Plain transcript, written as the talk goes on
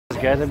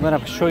guys. I'm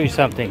gonna show you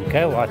something.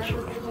 Okay, watch.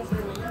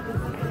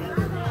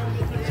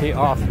 See,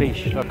 off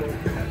leash. Look.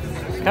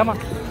 Come on.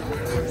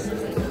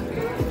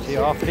 See,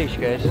 off leash,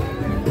 guys.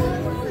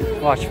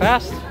 Watch,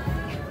 fast.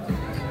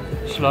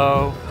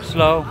 Slow,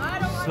 slow,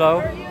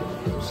 slow,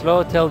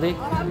 slow, Tildy.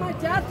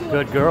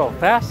 Good girl.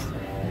 Fast.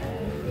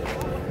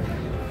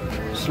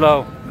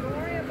 Slow,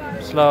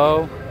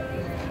 slow.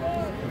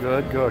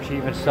 Good girl. She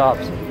even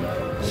stops.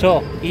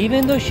 So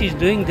even though she's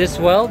doing this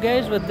well,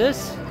 guys, with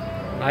this,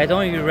 I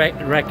don't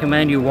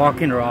recommend you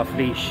walking her off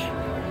leash,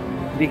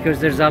 because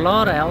there's a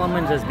lot of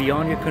elements that's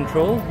beyond your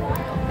control.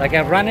 Like,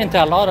 I've run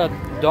into a lot of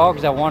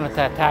dogs that wanted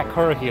to attack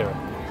her here.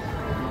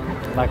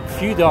 Like,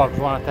 few dogs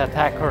wanted to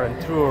attack her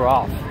and threw her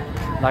off.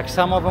 Like,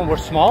 some of them were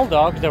small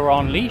dogs that were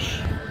on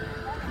leash,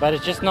 but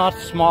it's just not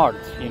smart,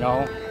 you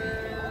know.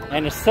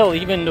 And it's still,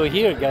 even though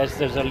here, guys,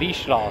 there's a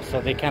leash law,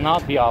 so they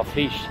cannot be off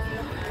leash,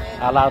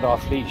 allowed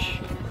off leash.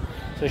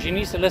 So she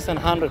needs to listen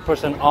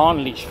 100%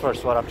 on leash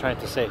first, what I'm trying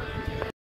to say.